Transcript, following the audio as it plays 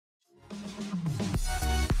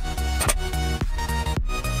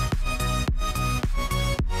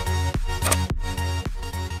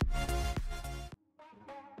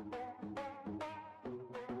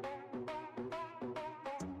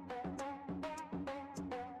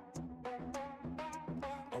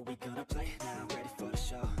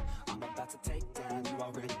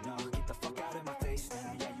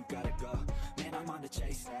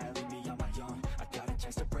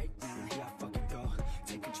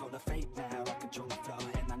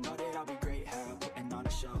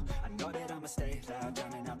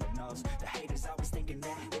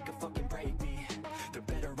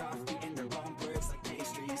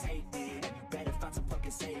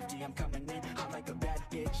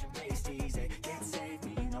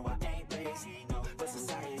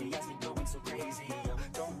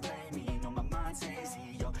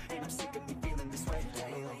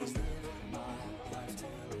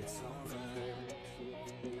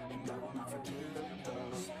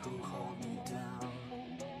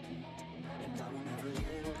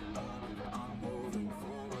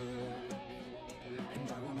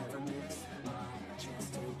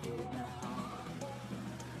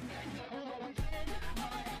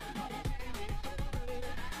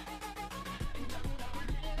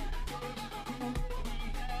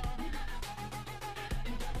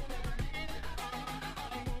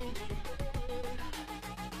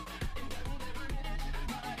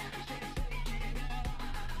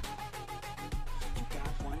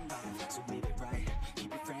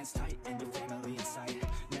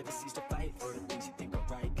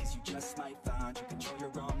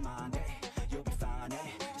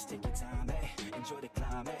take your time, enjoy the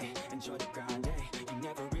climb, enjoy the grind, you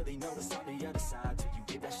never really know what's on the other side till you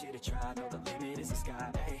give that shit a try. No, the limit is the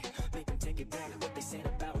sky, make them take it back what they said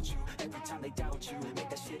about you. Every time they doubt you, make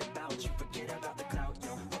that shit about you. Forget about the clout, yo,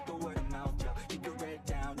 fuck the word of mouth, yo. Keep your head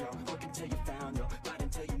down, yo, work until you found, yo. Fight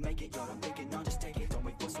until you make it, yo. Don't think it, no, just take it. Don't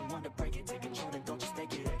wait for someone to break it. Take control and don't just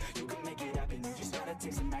take it, you can make it happen. You just gotta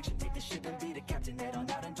take some action. Take the ship and be the captain. Head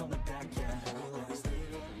on out and don't look back, yeah. I will always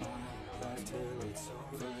live my life till it's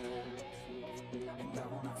over, and I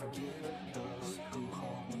will not forgive those who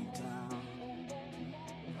hold me down,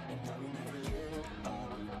 and I will never give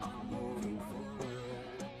up. I'm moving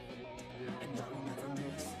forward, and I will never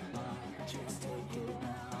miss my chance. Take it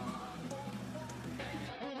now.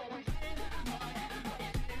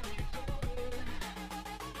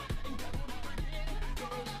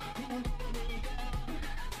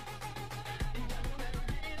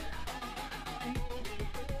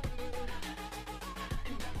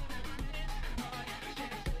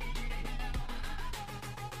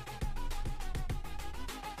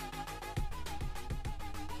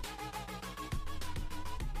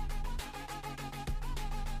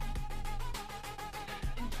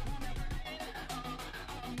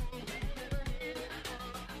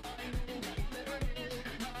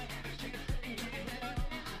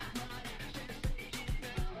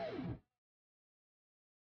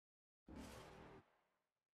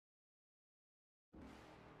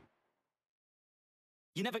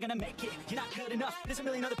 You're never gonna make it, you're not good enough. There's a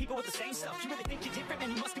million other people with the same stuff. You really think you're different,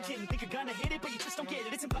 man, you must be kidding. Think you're gonna hit it, but you just don't get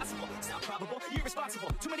it. It's impossible, it's not probable, you're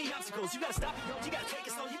irresponsible. Too many obstacles, you gotta stop it, yo. You gotta take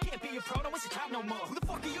it slow, you can't be a pro, don't waste your time no more. Who the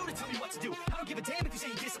fuck are you to tell me what to do? I don't give a damn if you say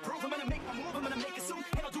you disapprove. I'm gonna make my move, I'm gonna make it soon.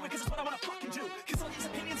 And I'll do it cause it's what I wanna fucking do. Cause all these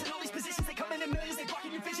opinions and all these positions, they come in millions, they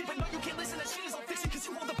blocking your vision. But no, you can't listen, that shit is all fiction. Cause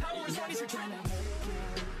you hold the power as long as you're trying to make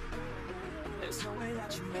it. There's no way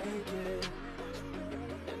that you make it,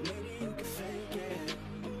 and maybe you can fake it,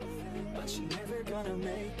 but you're never gonna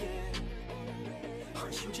make it.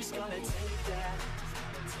 Aren't you just gonna take that?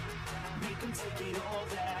 Make them take it all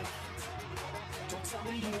back. Don't tell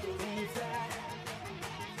me you believe that.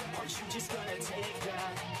 Aren't you just gonna take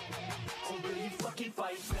that? Or will you fucking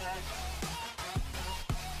fight back?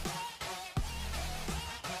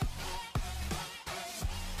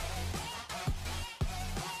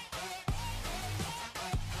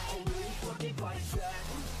 Or will you fucking fight back?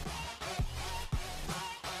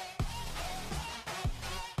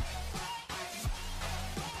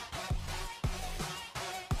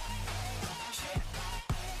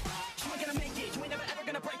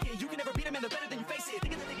 They're better than you face it.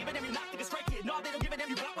 Thinking that they give a damn, you're not, think it's straight kid. No, they don't give a damn,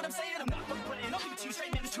 you got what I'm saying. I'm not fucking playing, I'll give it to you straight,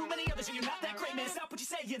 man. There's too many others and you're not that great, man. Stop what you're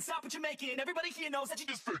saying, stop what you're making. Everybody here knows that you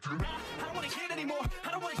just faking. I don't wanna hear it anymore, I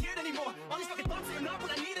don't wanna hear it anymore. All these fucking thoughts, they're not what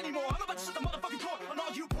I need anymore. I'm about to shut the motherfucking door on all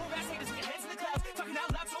you poor ass haters with your heads in the clouds. Talking out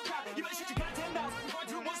loud so proud, you better shut your goddamn mouth before I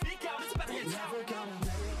do more speak out. It's about to hit town. Never gonna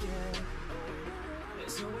make it.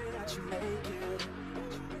 There's no way that you make it,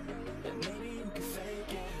 and maybe you can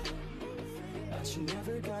fake it, but you're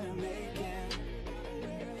never gonna make it.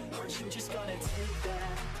 Aren't you just gonna take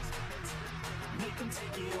that? Make them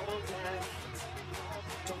take it all back.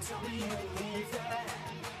 Don't tell me you believe that.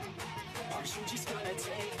 Aren't you just gonna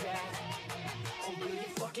take that? Or will you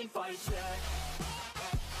fucking fight back?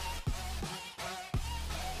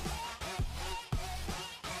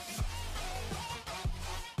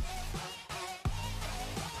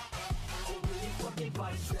 Or will you fucking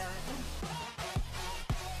fight back?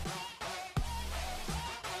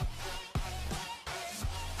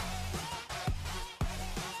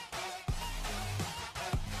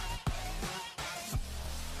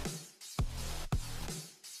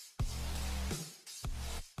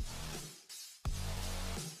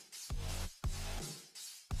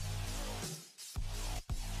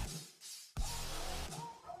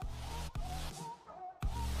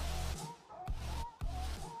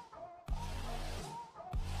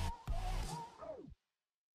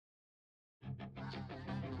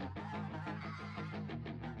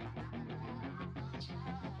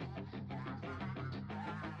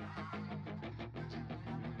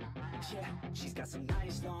 Yeah, she's got some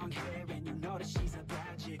nice long hair, and you know that she's a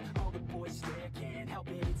bad chick. All the boys stare, can't help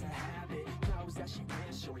it, it's a habit. Clothes that she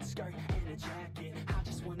wears, short skirt and a jacket. I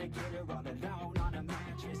just wanna get her all alone on a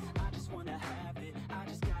mattress. I just wanna have it, I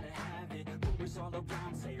just gotta have it. Rumors all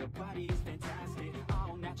around say her body is fantastic.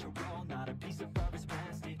 All natural, not a piece of fur is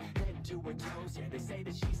plastic. Head to her toes, yeah, they say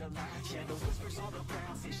that she's a latch. Yeah, the whispers all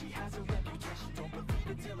around say she has a reputation. Don't believe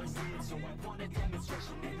it till I see it, so I want a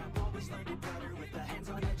demonstration. And I've always learned it better with a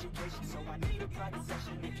hands-on education. So I need a private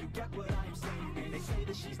session if you get what I am saying. And they say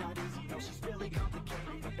that she's not easy, no, she's really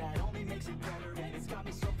complicated, but that only makes it better, and it's got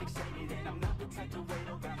me so fixated. And I'm not the type to wait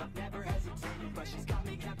around, but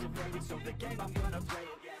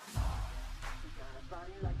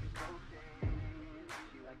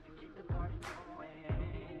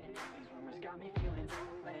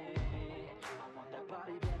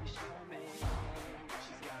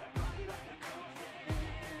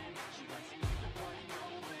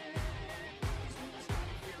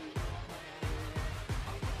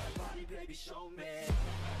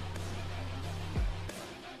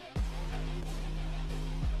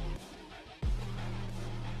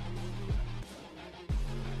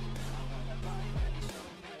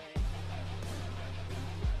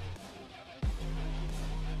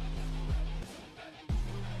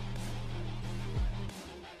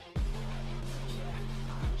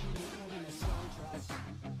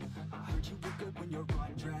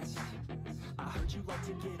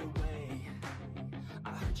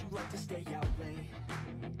like to stay out late.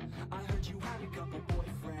 I heard you had a couple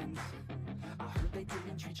boyfriends. I heard they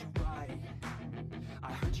didn't treat you right.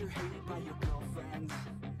 I heard you're hated by your girlfriends,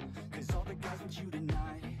 cause all the guys want you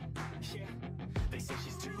tonight. Yeah, they say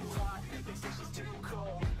she's too hot, they say she's too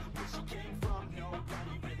cold. Where she came from,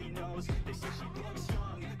 nobody really knows. They say she looks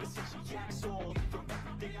young, but say she acts old. From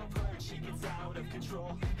everything I've heard, she gets out of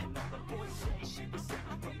control. And all the boys say she was sent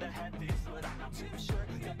from the heavens, but I'm not too sure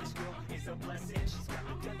that this girl is a blessing. She's got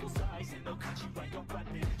the devil's eyes and they'll cut you like a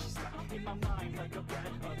weapon. She's got in my mind like a bad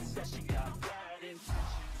obsession. Got bad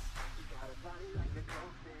intentions. She got a body like a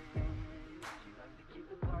cold thing. She likes to keep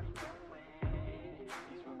the party going.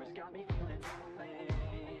 These rumors got me feeling lonely.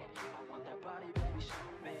 I want that body, baby, show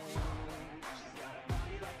me. She's got a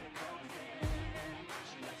body like a cold thing.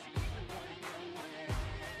 She likes to keep the party going.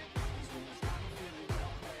 These rumors got me feeling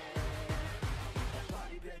lonely. I want that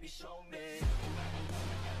body, baby, show me.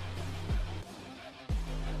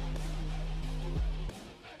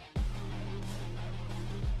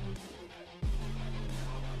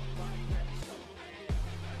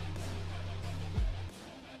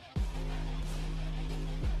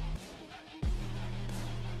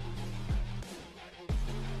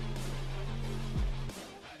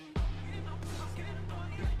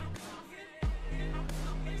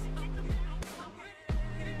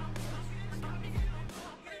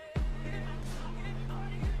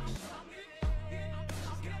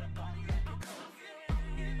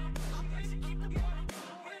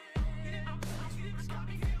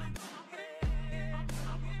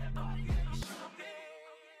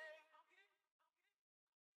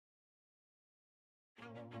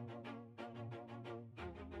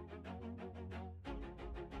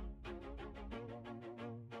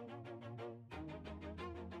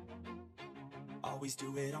 Always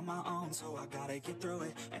do it on my own, so I gotta get through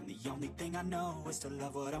it. And the only thing I know is to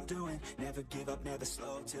love what I'm doing. Never give up, never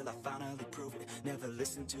slow, till I finally prove it. Never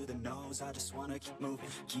listen to the no's, I just wanna keep moving.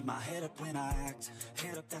 Keep my head up when I act,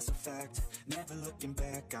 head up, that's a fact. Never looking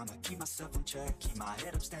back, I'ma keep myself in check. Keep my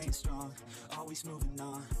head up, staying strong, always moving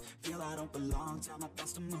on. Feel I don't belong, tell my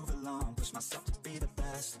thoughts to move along. Push myself to be the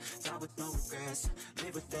best, die with no regrets.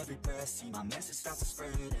 Live with every breath, see my message start to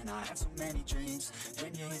spread. And I have so many dreams,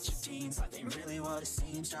 when you hit your teens, life ain't really what it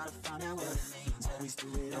seems. Try to find out what it means. Always do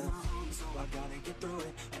it on my own, so I gotta get through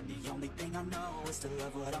it. And the only thing I know is to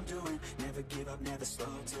love what I'm doing. Never give up, never slow,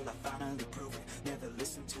 till I finally prove it. Never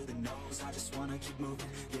listen to the no's, I just wanna keep moving.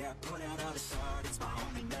 Yeah, I put out all this art, it's my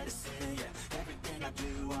only medicine. Yeah, everything I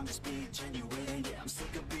do, I'm just being genuine. Yeah, I'm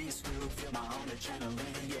sick of being screwed, feel my own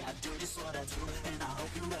adrenaline. Yeah, I do just what I do, and I hope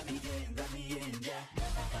you let me in, yeah.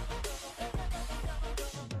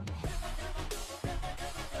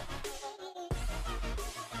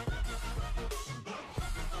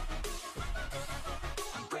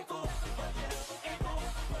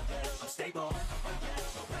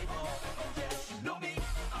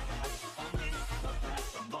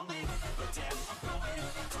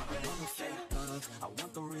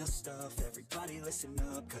 Listen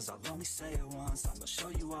up, cause I'll only say it once. I'm gonna show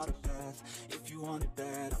you all the path. If you want it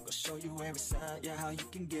bad, I'm gonna show you where it's at. Yeah, how you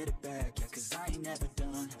can get it back. Yeah, cause I ain't never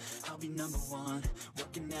done, I'll be number one.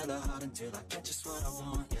 Working hella hard until I get just what I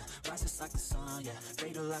want. Yeah, rises like the sun, yeah,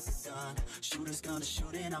 fatal like a gun. Shooter's gonna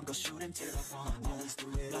shoot and I'm gonna shoot until I want. Always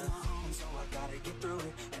do it on my own, so I gotta get through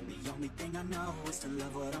it. And the only thing I know is to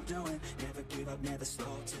love what I'm doing. Never give up, never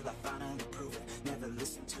slow, till I finally prove it. Never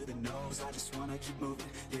listen to the no's, I just wanna keep moving.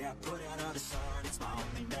 Yeah, I put out all this art, it's my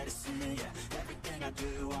only medicine. Yeah, everything I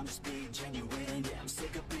do, I'm just being genuine. Yeah, I'm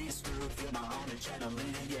sick of being screwed, feel my own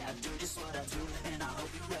adrenaline. Yeah, I do just what I do, and I hope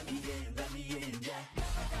you let me in, yeah.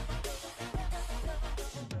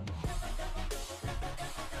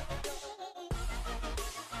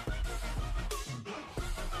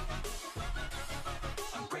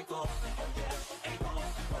 I'm grateful, oh yeah, able,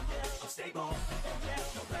 oh yeah, I'm stable, oh yeah,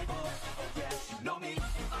 no label, oh yeah, you know me,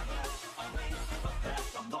 I have only a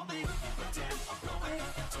path, I'm lonely, but damn, I'm going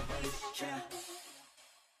to wait, yeah.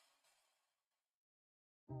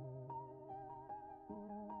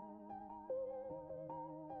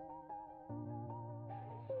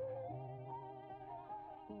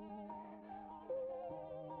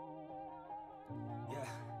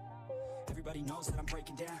 Everybody knows that I'm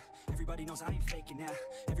breaking down. Everybody knows I ain't faking now.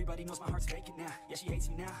 Everybody knows my heart's vacant now. Yeah, she hates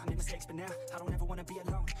me now, I'm in mistakes, but now I don't ever wanna be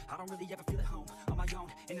alone. I don't really ever feel at home. On my own,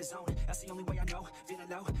 in the zone, that's the only way I know. Feeling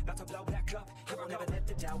low, about to blow back up. Here I'll never let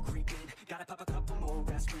the doubt creep in. Gotta pop a couple more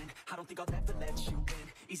aspirin. I don't think I'll ever let you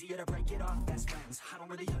in. Easier to break it off best friends. I don't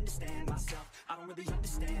really understand myself. I don't really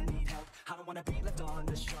understand, need help. I don't wanna be left on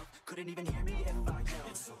the shelf. Couldn't even hear me if I yelled.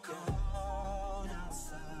 It's so cold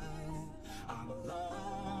outside, I'm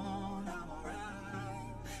alone, I'm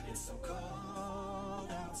alright. It's so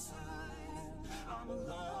cold outside, I'm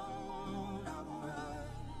alone, I'm alright.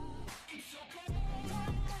 It's so cold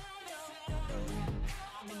outside,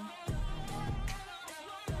 I'm alone.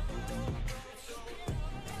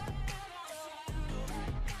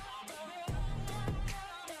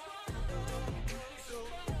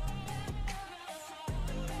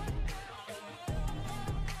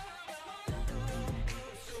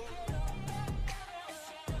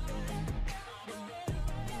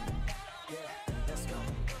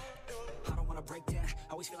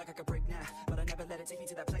 Always feel like I could break now, but I never let it take me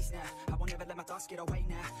to that place now. I won't ever let my thoughts get away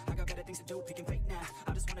now. I got better things to do, picking fate now.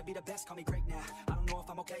 I just wanna be the best, call me great now. I don't know if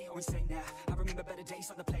I'm okay or insane now. I remember better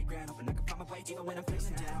days on the playground, hoping I can find my way even when I'm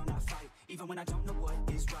feeling down. I fight, even when I don't know what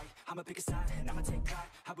is right. I'ma pick a side and I'ma take pride.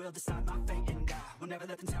 I will decide my fate and I will never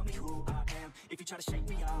let them tell me who I am. If you try to shake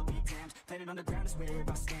me, I'll be damned. Planet on the ground is where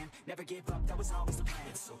I stand. Never give up, that was always the plan.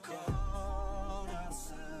 It's so cold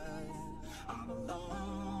outside, I'm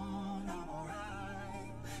alone, I'm alright.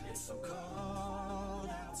 It's so cold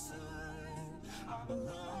outside, I'm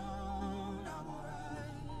alone, I'm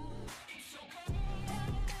alright. It's so cold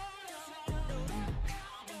outside, I'm alone.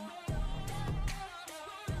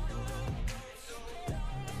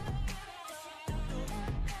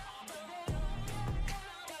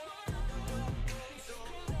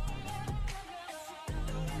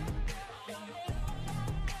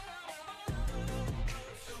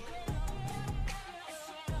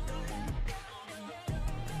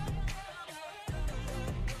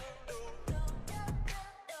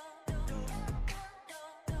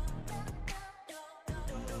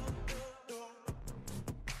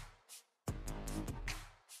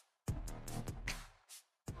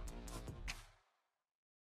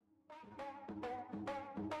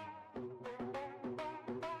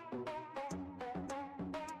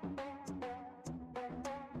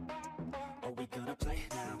 Are we gonna play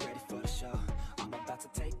now? Ready for the show? I'm about to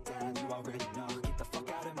take down, you already know. Get the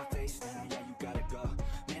fuck out of my face now, yeah, you gotta go.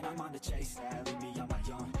 Man, I'm on the chase now, leave me on my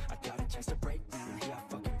own. I got a chance to break now, here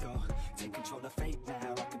I fucking go. Take control of fate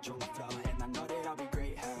now, I control the flow. And I know that I'll be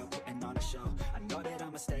great, how putting on a show. I know that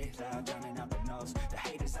I'ma stay loud, drowning out the nose. The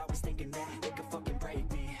haters always thinking that they could fucking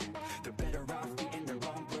break me. They're better off eating their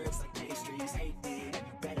own words like pastries. Hate me, and you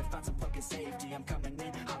better find some fucking safety. I'm coming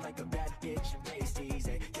in hot like a bad bitch and pasties.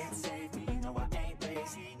 They can't save me, no I ain't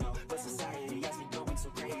lazy, no. But society has me going so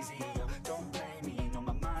crazy, yo. Don't blame me, no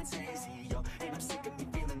my mind's hazy, yo. And I'm sick of me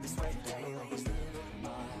feeling this way lately. I was living my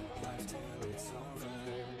life till it's over,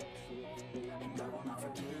 and I will not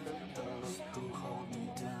forgive those who hold me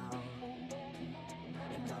down.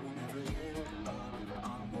 And I will never give up,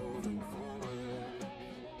 I'm moving forward.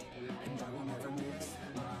 And I will never miss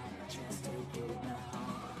my chance, take it now.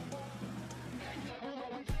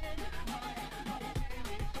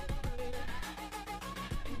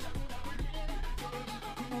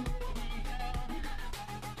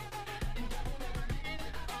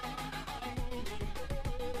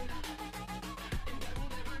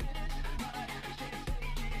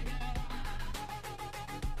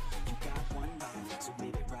 You got one life, so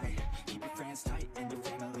live it right. Keep your friends tight and your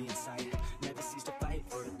family in sight. Never cease to fight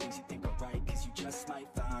for the things you think are right, cause you just might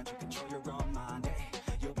find you control your own mind, eh?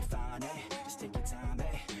 You'll be fine, eh? Just take your time,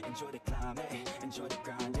 eh? Enjoy the climb, eh? Enjoy the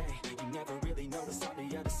grind, eh? You never really notice on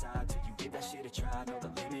the other side till you give that shit a try. No, the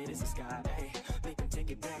limit is the sky, eh? Make them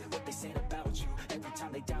take it back, what they said about you. Every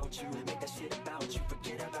time they doubt you, make that shit about you.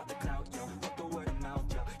 Forget about the clout, yo. Fuck the word of mouth,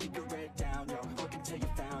 yo. Keep your head down, yo. Work until you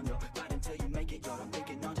found, yo. Fight until you make it, yo. Don't think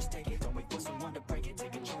it, no, just take it. Don't wait for someone to break it.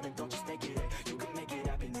 Take control and don't just take it, eh? You can make it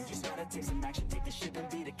happen, you just gotta take some action. Take the ship and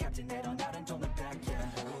be the captain. Head on out and don't look back, yeah.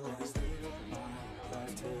 I will always live my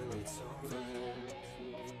life till it's over,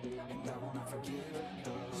 and I will not forgive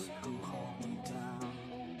those who hold me down.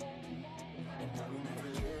 And I will never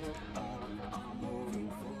give up, I'm moving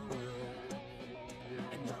forward.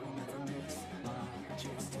 And I will never miss my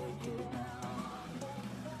chance, take it now.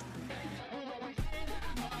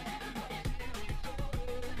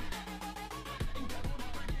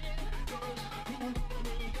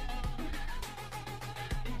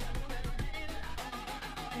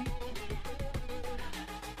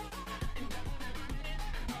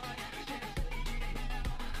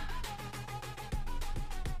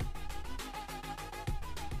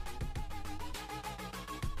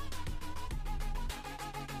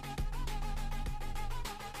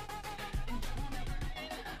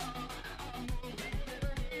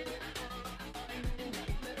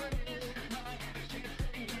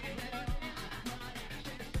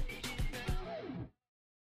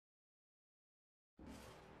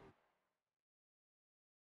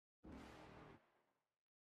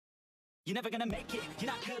 you're never gonna make it. You're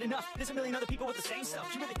not good enough, there's a million other people with the same stuff.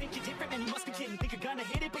 You really think you're different, man, you must be kidding. Think you're gonna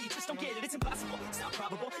hit it, but you just don't get it. It's impossible, it's not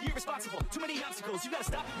probable, you're irresponsible. Too many obstacles, you gotta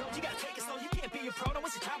stop it, yo. You gotta take it slow, you can't be a pro, don't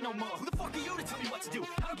waste your time no more. Who the fuck are you to tell me what to do?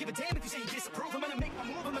 I don't give a damn if you say you disapprove. I'm gonna make my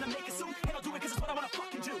move, I'm gonna make it soon. And I'll do it cause it's what I wanna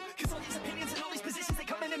fucking do. Cause all these opinions and all these positions, they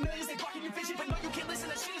come in millions, they blocking your vision. But no, you can't listen,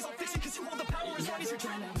 that shit is all fiction. Cause you hold the power as long as you're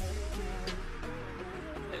trying to make it.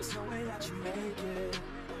 There's no way that you make it.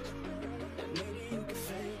 And maybe you can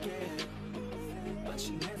fake it, but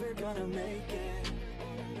you're never gonna make it.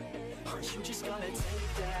 Aren't you just gonna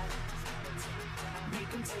take that? Make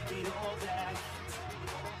them take it all back.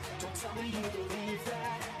 Don't tell me you believe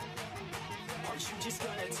that. Aren't you just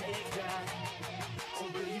gonna take that? Or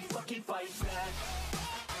will you fucking fight back?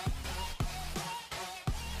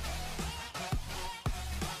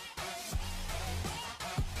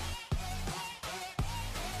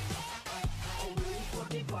 Or will you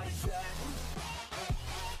fucking fight back?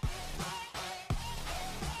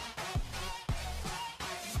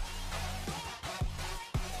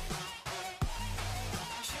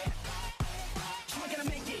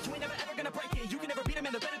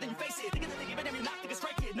 They're better than you face it. Thinking that they give it and you're not, think it's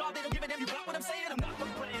straight kid. No, they don't give it and you got what I'm saying. I'm not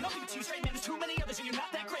fucking playing, I'll give it to you straight, man. There's too many others and you're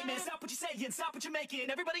not that great, man. Stop what you're saying, stop what you're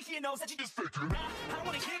making. Everybody here knows that you just faking. I don't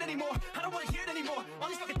wanna hear it anymore, I don't wanna hear it anymore.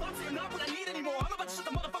 All these fucking thoughts are not what I need anymore. I'm about to shut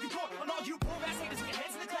the motherfucking door on all you poor ass haters with your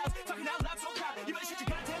heads in the clouds. Talking out loud so proud, you better shut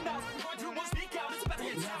your goddamn mouth before I do more speak out. It's about to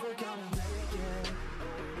hit town. Never gonna make it.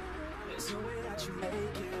 There's no way that you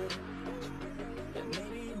make it. And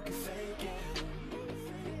maybe you can fake it,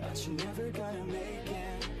 but you're never gonna make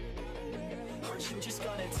it. Aren't you just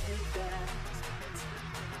gonna take that?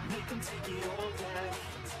 Make them take it all back.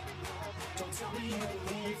 Don't tell me you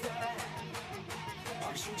believe that.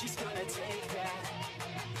 Aren't you just gonna take that?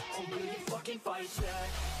 Or will you fucking fight back?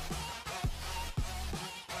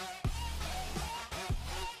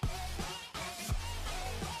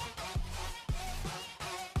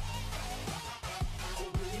 Or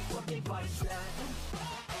will you fucking fight back?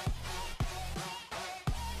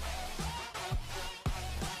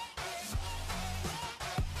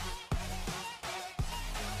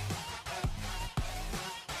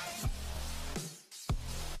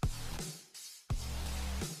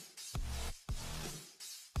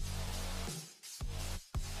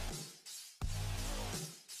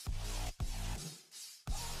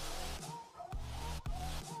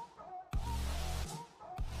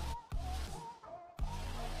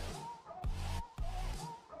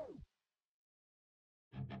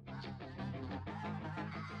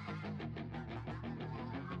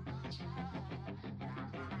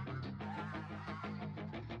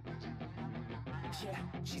 Yeah,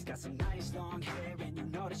 she's got some nice long hair, and you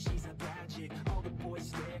know that she's a bad chick. All the boys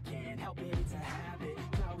stare, can't help it, it's a habit.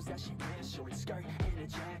 Clothes that she wears, short skirt and a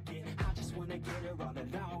jacket. I just wanna get her all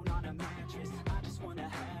alone on a mattress. I just wanna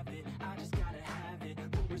have it, I just gotta have it.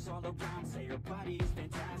 Rumors all around say her body is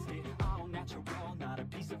fantastic. All natural, not a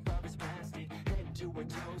piece of fur is plastic. Head to her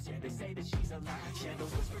toes, yeah, they say that she's a latch. Yeah, the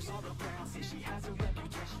whispers all around say she has a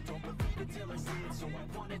reputation. Don't believe it till I see it, so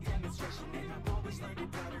I want a demonstration. And I've always learned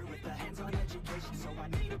it better with a hands-on education. So I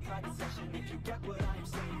need a private session if you get what I am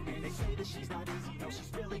saying. And they say that she's not easy, no,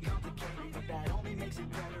 she's really complicated. But that only makes it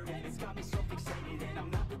better, and it's got me so fixated. And I'm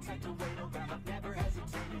not the type to wait around, I've never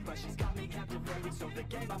hesitated. But she's got me captivated, so the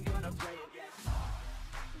game, I'm gonna play it, yeah.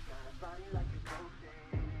 She got a body like a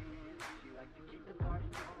cocaine. She likes to keep the party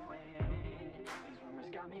going. These rumors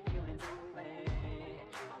got me feeling lonely.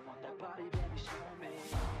 I want that body, baby, show me.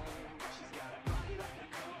 She's got a body like a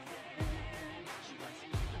cocaine. She likes to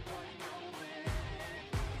keep the party going.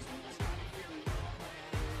 These rumors got me feeling lonely.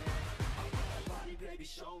 I want that body, baby,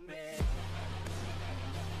 show me.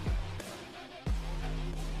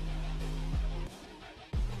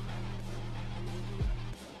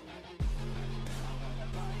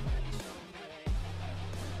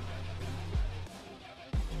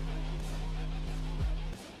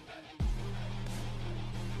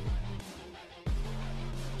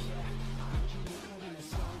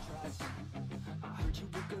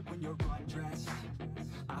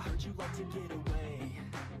 To get away,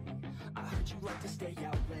 I heard you like to stay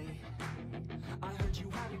out late. I heard you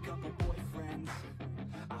had a couple boyfriends.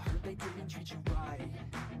 I heard they didn't treat you right.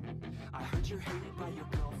 I heard you're hated by your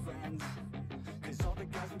girlfriends, cause all the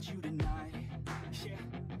guys want you tonight. Yeah,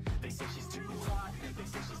 they say she's too hot, they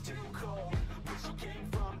say she's too cold. Where she came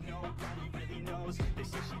from, nobody really knows. They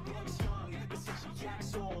say she looks young, but say she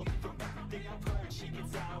acts old. From everything I've heard, she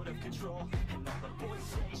gets out of control. And all the boys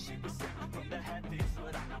say she was sent from the heavens,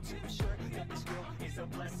 but I'm not too sure that this girl is a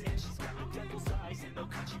blessing. She's got the devil's eyes and they'll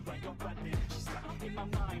cut you like a weapon. She's got in my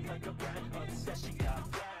mind like a bad obsession.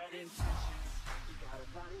 Got bad intentions. You got a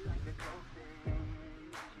body like a cold thing.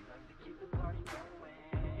 She likes to keep the party going.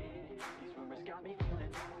 These rumors got me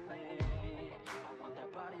feeling lonely. I want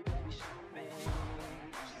that body, baby, show me.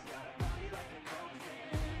 She's got a body like a cold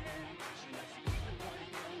thing. She likes to keep the party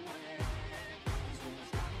going. These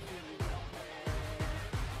rumors got me feeling lonely.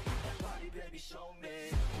 I want that body, baby, show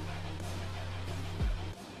me.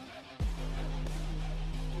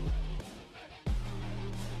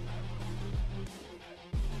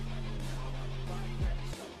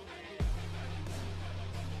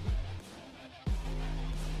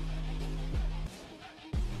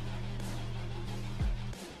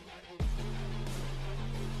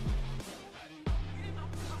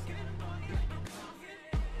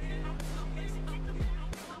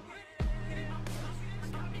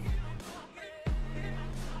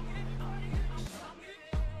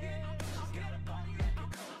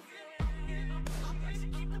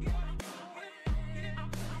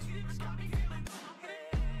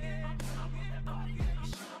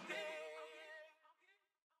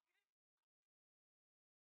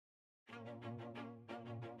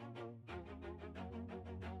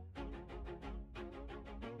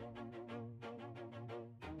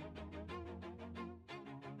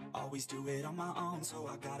 Always do it on my own, so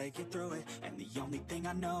I gotta get through it. And the only thing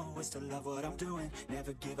I know is to love what I'm doing.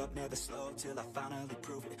 Never give up, never slow, till I finally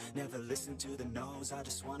prove it. Never listen to the no's, I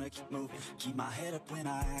just wanna keep moving. Keep my head up when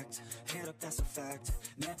I act, head up, that's a fact.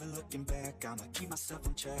 Never looking back, I'ma keep myself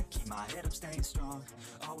in check. Keep my head up, staying strong,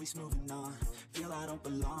 always moving on. Feel I don't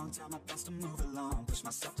belong, tell my thoughts to move along. Push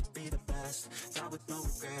myself to be the best, die with no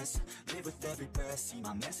regrets. Live with every breath, see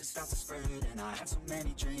my message start to spread. And I had so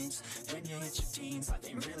many dreams, when you hit your teens, life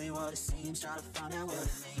ain't really what it seems. Try to find out what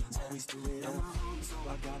it means. Always do it on my own, so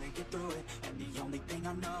I gotta get through it. And the only thing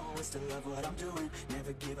I know is to love what I'm doing.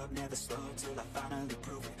 Never give up, never slow, till I finally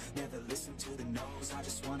prove it. Never listen to the no's, I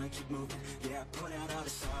just wanna keep moving. Yeah, I put out all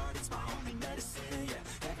this art, it's my only medicine.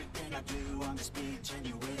 Yeah, everything I do, I'm just being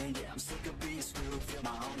genuine. Yeah, I'm sick of being screwed, feel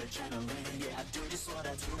my own adrenaline. Yeah, I do just what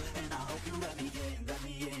I do, and I hope you let me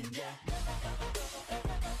in, yeah.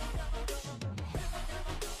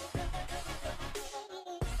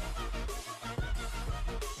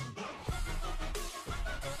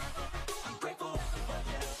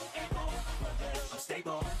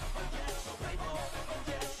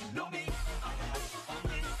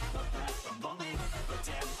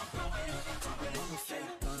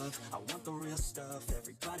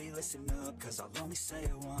 Everybody listen up, cause I'll only say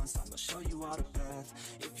it once. I'm gonna show you all the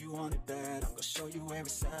path. If you want it bad, I'm gonna show you where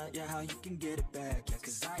it's at. Yeah, how you can get it back. Yeah,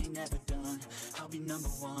 cause I ain't never done, I'll be number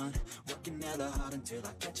one. Working hella hard until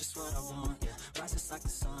I get just what I want. Yeah, rises like the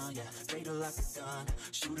sun, yeah, fatal like a gun.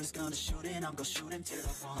 Shooters gonna shoot and I'm gonna shoot until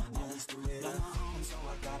I want. Always do it on my own, so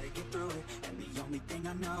I gotta get through it. And the only thing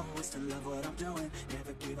I know is to love what I'm doing.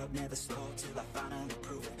 Never give up, never slow, till I finally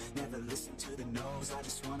prove it. Never listen to the no's, I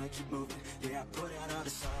just wanna keep moving. Yeah, I put out all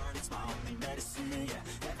this art, it's my only medicine.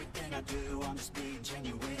 Yeah, everything I do, I'm just being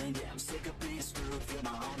genuine. Yeah, I'm sick of being screwed, feel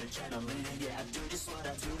my own adrenaline. Yeah, I do just what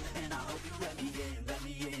I do, and I hope you let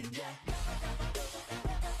me in, yeah.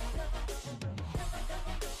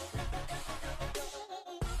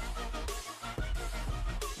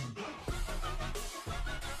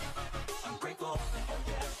 I'm grateful, oh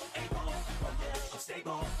yeah, able, oh yeah, I'm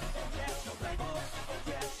stable, oh yeah, no label, oh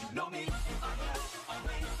yeah, you know me, I have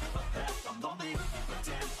only a path, I'm lonely, but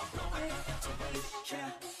damn, I'm going to win,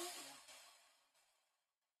 yeah.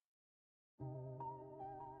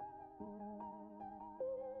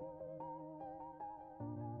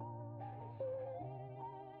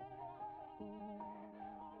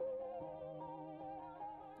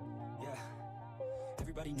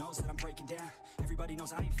 Everybody knows that I'm breaking down. Everybody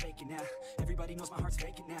knows I ain't faking now. Everybody knows my heart's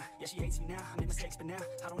faking now. Yeah, she hates me now, I made mistakes, but now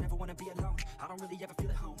I don't ever wanna be alone. I don't really ever feel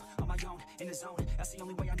at home, on my own, in the zone. That's the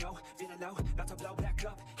only way I know, feeling low, about to blow back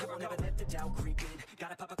up. Here I'll never let the doubt creep in.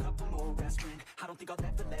 Gotta pop a couple more aspirin. I don't think I'll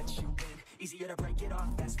ever let you in. Easier to break it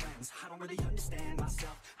off best friends. I don't really understand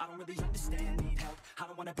myself, I don't really understand, need help. I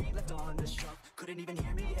don't wanna be left on the shelf. Couldn't even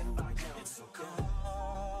hear me if I yelled. It's so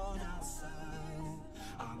cold outside,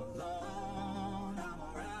 I'm alone, I'm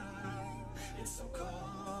alright. It's so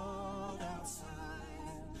cold outside,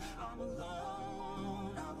 I'm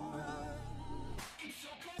alone, I'm alright. It's so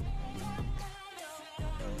cold outside,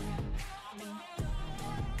 I'm alone.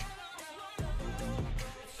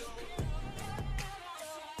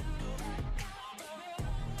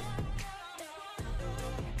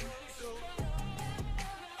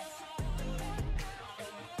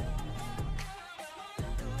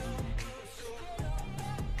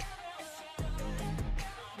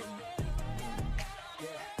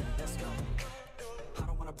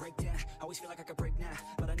 Always feel like I could break now,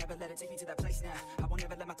 but I never never let it take me to that place now. I won't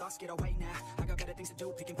ever let my thoughts get away now. I got better things to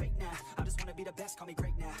do, picking fate now. I just wanna be the best, call me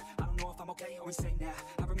great now. I don't know if I'm okay or insane now.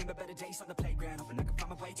 I remember better days on the playground, hoping I can find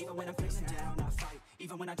my way even when I'm facing down. I fight,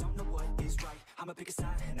 even when I don't know what is right. I'ma pick a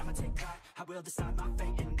side and I'ma take pride. I will decide my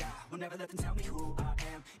fate and I will never let them tell me who I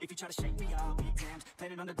am. If you try to shake me, I'll be damned.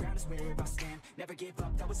 Planet on the ground is where I stand. Never give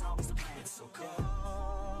up, that was always the plan. It's so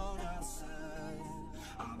cold outside,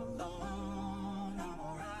 I'm alone